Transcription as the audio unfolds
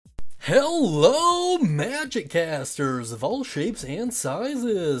Hello, Magic Casters of all shapes and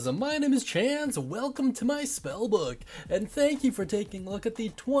sizes. My name is Chance. Welcome to my Spellbook, and thank you for taking a look at the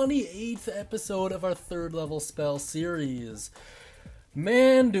 28th episode of our third level spell series.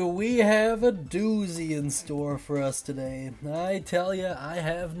 Man, do we have a doozy in store for us today. I tell ya, I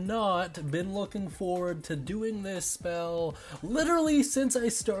have not been looking forward to doing this spell literally since I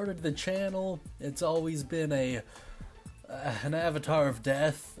started the channel. It's always been an avatar of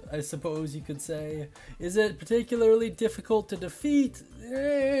death, I suppose you could say. Is it particularly difficult to defeat?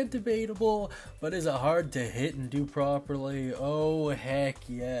 Debatable. But is it hard to hit and do properly? Oh, heck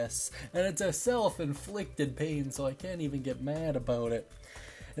yes. And it's a self-inflicted pain, so I can't even get mad about it.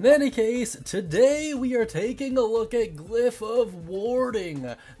 In any case, today we are taking a look at Glyph of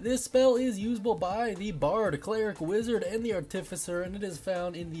Warding. This spell is usable by the Bard, Cleric, Wizard, and the Artificer, and it is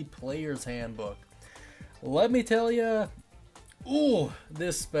found in the Player's Handbook. Let me tell ya, ooh,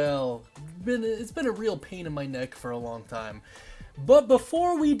 this spell, it's been a real pain in my neck for a long time. But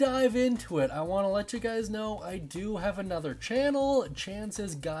before we dive into it, I want to let you guys know I do have another channel,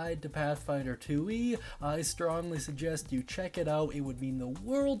 Chance's Guide to Pathfinder 2e. I strongly suggest you check it out. It would mean the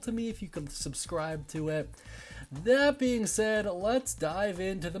world to me if you could subscribe to it. That being said, let's dive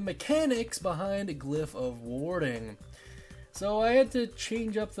into the mechanics behind Glyph of Warding. So I had to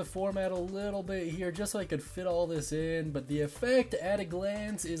change up the format a little bit here just so I could fit all this in, but the effect at a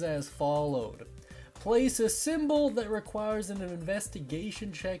glance is as followed. Place a symbol that requires an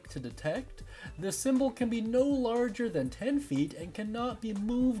investigation check to detect. The symbol can be no larger than 10 feet and cannot be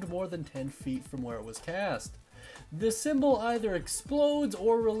moved more than 10 feet from where it was cast. The symbol either explodes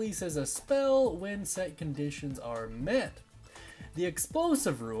or releases a spell when set conditions are met. The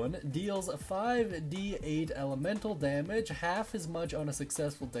Explosive Ruin deals 5d8 elemental damage, half as much on a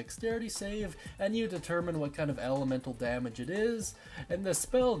successful dexterity save, and you determine what kind of elemental damage it is. And the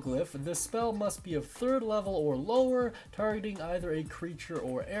Spell Glyph, the spell must be of 3rd level or lower, targeting either a creature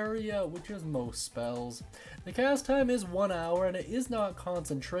or area, which is most spells. The cast time is 1 hour, and it is not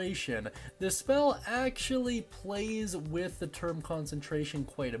concentration. The spell actually plays with the term concentration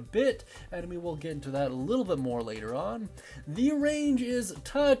quite a bit, and we will get into that a little bit more later on. The range is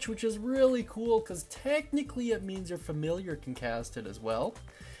touch, which is really cool because technically it means your familiar can cast it as well.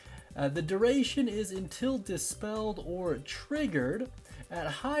 The duration is until dispelled or triggered. At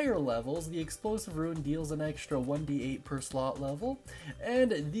higher levels, the Explosive Ruin deals an extra 1d8 per slot level,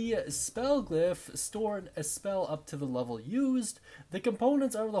 and the Spell Glyph store a spell up to the level used. The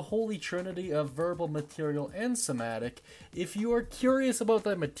components are the holy trinity of verbal, material, and somatic. If you are curious about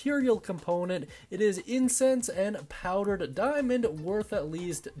the material component, it is incense and powdered diamond worth at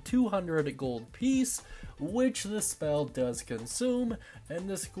least 200 gold piece, which the spell does consume, and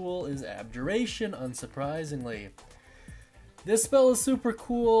the school is Abjuration, unsurprisingly. This spell is super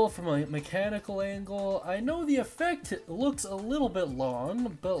cool from a mechanical angle. I know the effect looks a little bit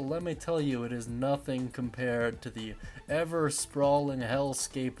long, but let me tell you, it is nothing compared to the ever-sprawling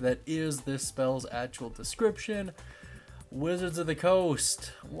hellscape that is this spell's actual description. Wizards of the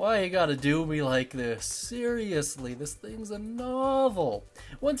Coast, why you gotta do me like this? Seriously, this thing's a novel.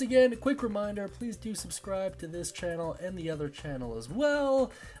 Once again, a quick reminder, please do subscribe to this channel and the other channel as well.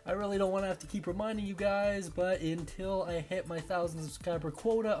 I really don't want to have to keep reminding you guys, but until I hit my 1,000 subscriber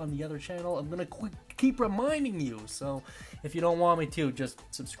quota on the other channel, I'm gonna keep reminding you. So if you don't want me to, just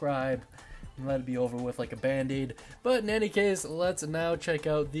subscribe and let it be over with like a band-aid. But in any case, let's now check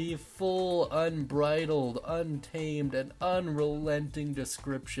out the full, unbridled, untamed, and unrelenting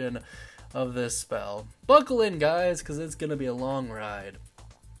description of this spell. Buckle in, guys, because it's going to be a long ride.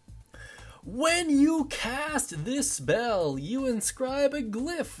 When you cast this spell, you inscribe a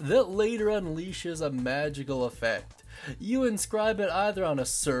glyph that later unleashes a magical effect. You inscribe it either on a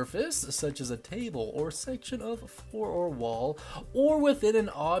surface, such as a table or section of floor or wall, or within an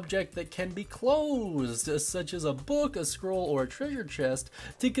object that can be closed, such as a book, a scroll, or a treasure chest,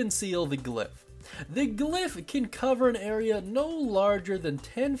 to conceal the glyph. The glyph can cover an area no larger than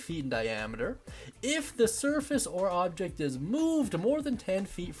 10 feet in diameter. If the surface or object is moved more than 10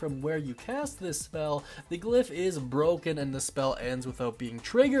 feet from where you cast this spell, the glyph is broken and the spell ends without being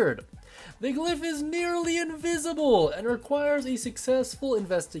triggered. The glyph is nearly invisible and requires a successful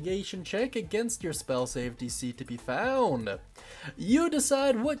investigation check against your spell save DC to be found. You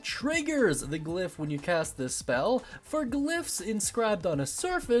decide what triggers the glyph when you cast this spell. For glyphs inscribed on a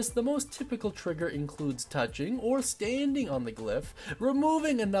surface, the most typical trigger includes touching or standing on the glyph,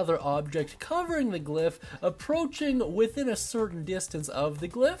 removing another object covering the glyph, approaching within a certain distance of the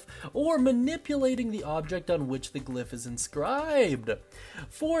glyph, or manipulating the object on which the glyph is inscribed.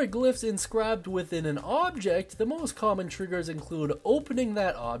 For glyphs glyphs inscribed within an object, the most common triggers include opening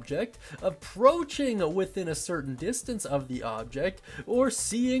that object, approaching within a certain distance of the object, or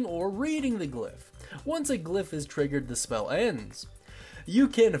seeing or reading the glyph. Once a glyph is triggered, the spell ends. You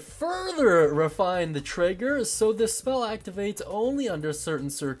can further refine the trigger so the spell activates only under certain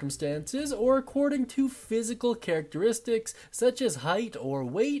circumstances or according to physical characteristics such as height or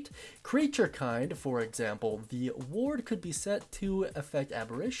weight, creature kind. For example, the ward could be set to affect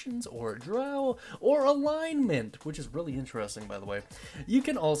aberrations or drow, or alignment, which is really interesting, by the way. You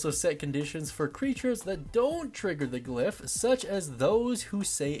can also set conditions for creatures that don't trigger the glyph, such as those who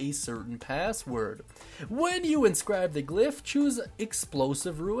say a certain password. When you inscribe the glyph, choose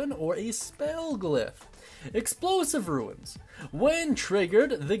Explosive Ruin or a Spell Glyph. Explosive Ruins. When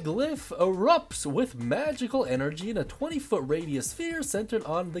triggered, the glyph erupts with magical energy in a 20-foot radius sphere centered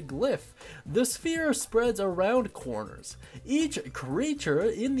on the glyph. The sphere spreads around corners. Each creature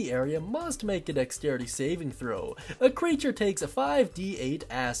in the area must make a dexterity saving throw. A creature takes 5d8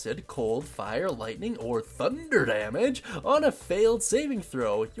 acid, cold, fire, lightning, or thunder damage on a failed saving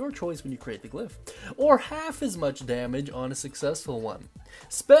throw, your choice when you create the glyph, or half as much damage on a successful one.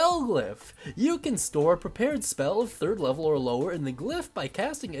 Spell Glyph. You can store a prepared spell of 3rd level or lower in the glyph by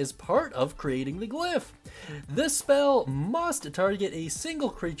casting as part of creating the glyph. This spell must target a single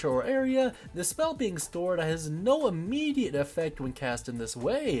creature or area. The spell being stored has no immediate effect when cast in this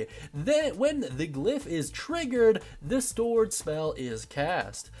way. Then, when the glyph is triggered, the stored spell is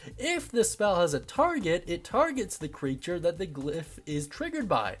cast. If the spell has a target, it targets the creature that the glyph is triggered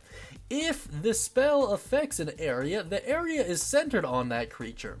by. If the spell affects an area, the area is centered on that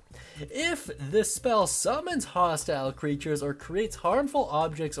creature. If the spell summons hostile creatures or creates harmful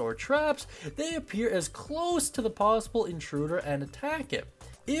objects or traps, they appear as close to the possible intruder and attack it.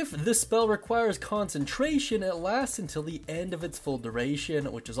 If the spell requires concentration, it lasts until the end of its full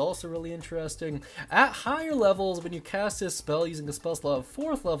duration, which is also really interesting. At higher levels, when you cast this spell using a spell slot of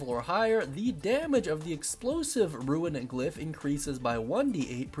 4th level or higher, the damage of the Explosive Ruin glyph increases by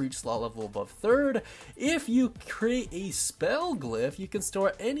 1d8 per each slot level above 3rd. If you create a spell glyph, you can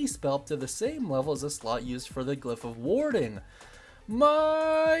store any spell up to the same level as the slot used for the glyph of warding.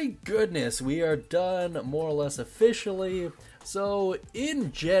 My goodness, we are done more or less officially. So,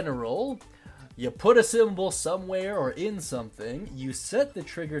 in general, you put a symbol somewhere or in something, you set the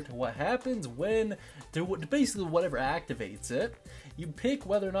trigger to what happens when, to basically whatever activates it. You pick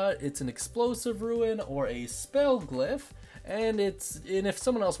whether or not it's an Explosive Ruin or a Spell Glyph, and if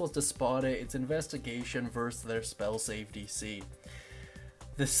someone else wants to spot it, it's Investigation versus their Spell Save DC.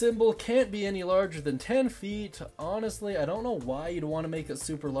 The symbol can't be any larger than 10 feet. Honestly, I don't know why you'd want to make it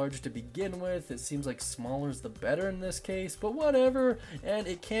super large to begin with. It seems like smaller is the better in this case, but whatever. And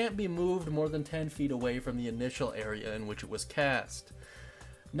it can't be moved more than 10 feet away from the initial area in which it was cast.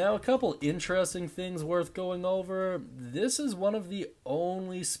 Now, a couple interesting things worth going over. This is one of the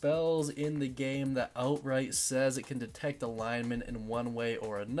only spells in the game that outright says it can detect alignment in one way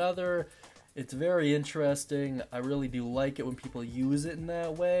or another. It's very interesting. I really do like it when people use it in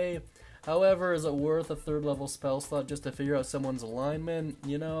that way. However, is it worth a 3rd level spell slot just to figure out someone's alignment?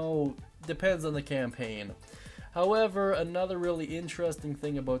 You know, depends on the campaign. However, another really interesting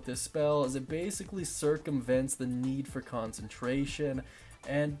thing about this spell is it basically circumvents the need for concentration.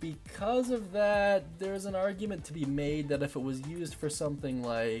 And because of that, there's an argument to be made that if it was used for something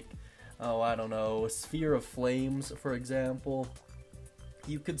like, oh, I don't know, Sphere of Flames, for example,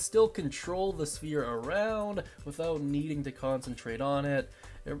 you could still control the sphere around without needing to concentrate on it.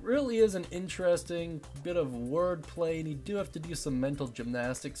 It really is an interesting bit of wordplay, and you do have to do some mental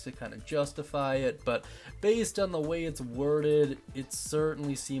gymnastics to kind of justify it, but based on the way it's worded, it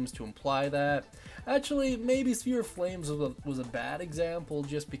certainly seems to imply that. Actually, maybe Sphere of Flames was a bad example,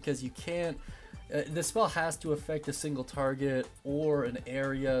 just because you can't... the spell has to affect a single target or an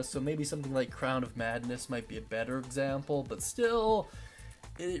area, so maybe something like Crown of Madness might be a better example, but still...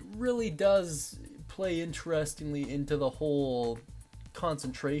 it really does play interestingly into the whole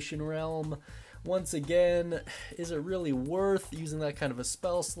concentration realm. Once again, is it really worth using that kind of a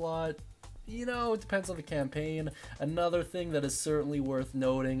spell slot? You know, it depends on the campaign. Another thing that is certainly worth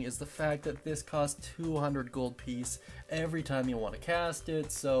noting is the fact that this costs 200 gold piece every time you want to cast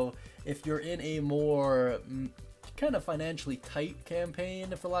it, so if you're in a more kind of financially tight campaign,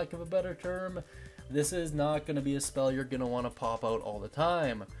 for lack of a better term, this is not going to be a spell you're going to want to pop out all the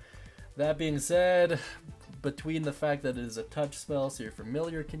time. That being said, between the fact that it is a touch spell so your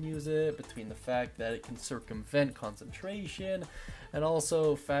familiar can use it, between the fact that it can circumvent concentration, and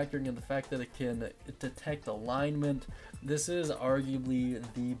also factoring in the fact that it can detect alignment, this is arguably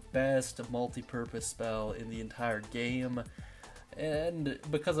the best multi-purpose spell in the entire game. And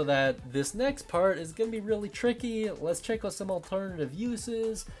because of that, this next part is going to be really tricky. Let's check out some alternative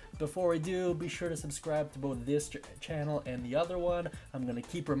uses. Before we do, be sure to subscribe to both this channel and the other one. I'm going to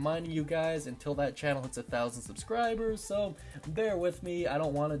keep reminding you guys until that channel hits 1,000 subscribers, so bear with me. I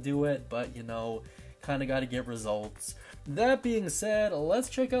don't want to do it, but you know, kind of got to get results. That being said, let's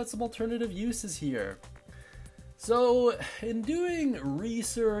check out some alternative uses here. So, in doing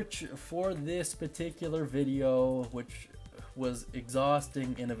research for this particular video, which was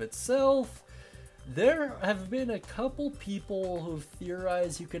exhausting in of itself, there have been a couple people who've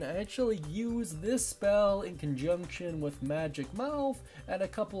theorized you can actually use this spell in conjunction with Magic Mouth and a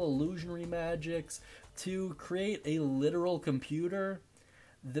couple illusionary magics to create a literal computer.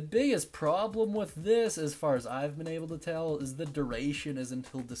 The biggest problem with this, as far as I've been able to tell, is the duration is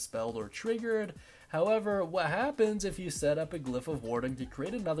until dispelled or triggered. However, what happens if you set up a Glyph of Warding to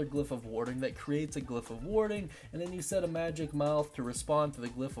create another Glyph of Warding that creates a Glyph of Warding, and then you set a Magic Mouth to respond to the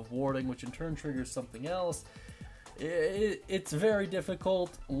Glyph of Warding, which in turn triggers something else? It's very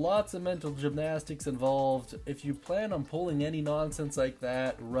difficult, lots of mental gymnastics involved. If you plan on pulling any nonsense like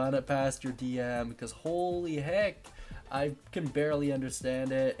that, run it past your DM, because holy heck, I can barely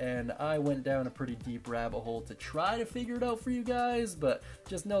understand it, and I went down a pretty deep rabbit hole to try to figure it out for you guys, but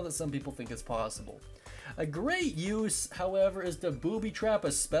just know that some people think it's possible. A great use, however, is to booby trap a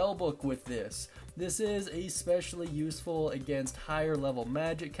spellbook with this. This is especially useful against higher level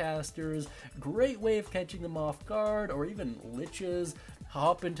magic casters, great way of catching them off guard, or even liches.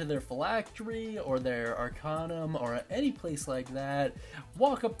 Hop into their phylactery or their arcanum or any place like that,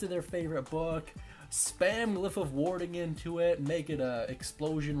 walk up to their favorite book, spam Glyph of Warding into it, make it a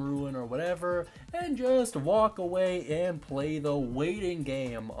explosion ruin or whatever, and just walk away and play the waiting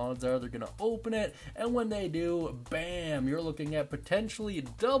game. Odds are they're gonna open it, and when they do, bam, you're looking at potentially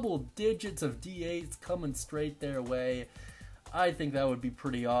double digits of D8s coming straight their way. I think that would be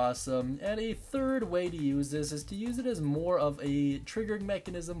pretty awesome. And a third way to use this is to use it as more of a triggering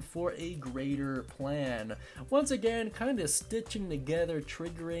mechanism for a greater plan. Once again, kind of stitching together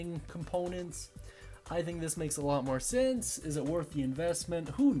triggering components. I think this makes a lot more sense. Is it worth the investment?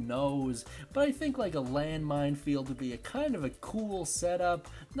 Who knows? But I think like a landmine field would be a kind of a cool setup,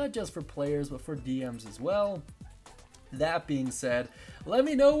 not just for players, but for DMs as well. That being said, let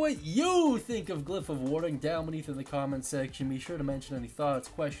me know what you think of Glyph of Warding down beneath in the comments section. Be sure to mention any thoughts,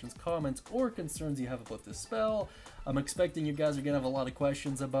 questions, comments, or concerns you have about this spell. I'm expecting you guys are going to have a lot of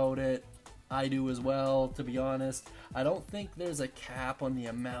questions about it. I do as well, to be honest. I don't think there's a cap on the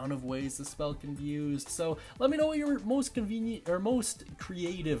amount of ways the spell can be used, so let me know what your most convenient or most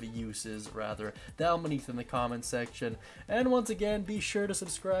creative uses rather down beneath in the comments section. And once again, be sure to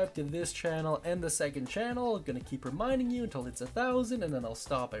subscribe to this channel and the second channel. I'm gonna keep reminding you until it's 1,000 and then I'll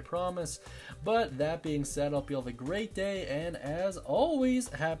stop, I promise. But that being said, I hope you have a great day, and as always,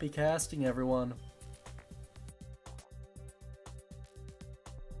 happy casting everyone.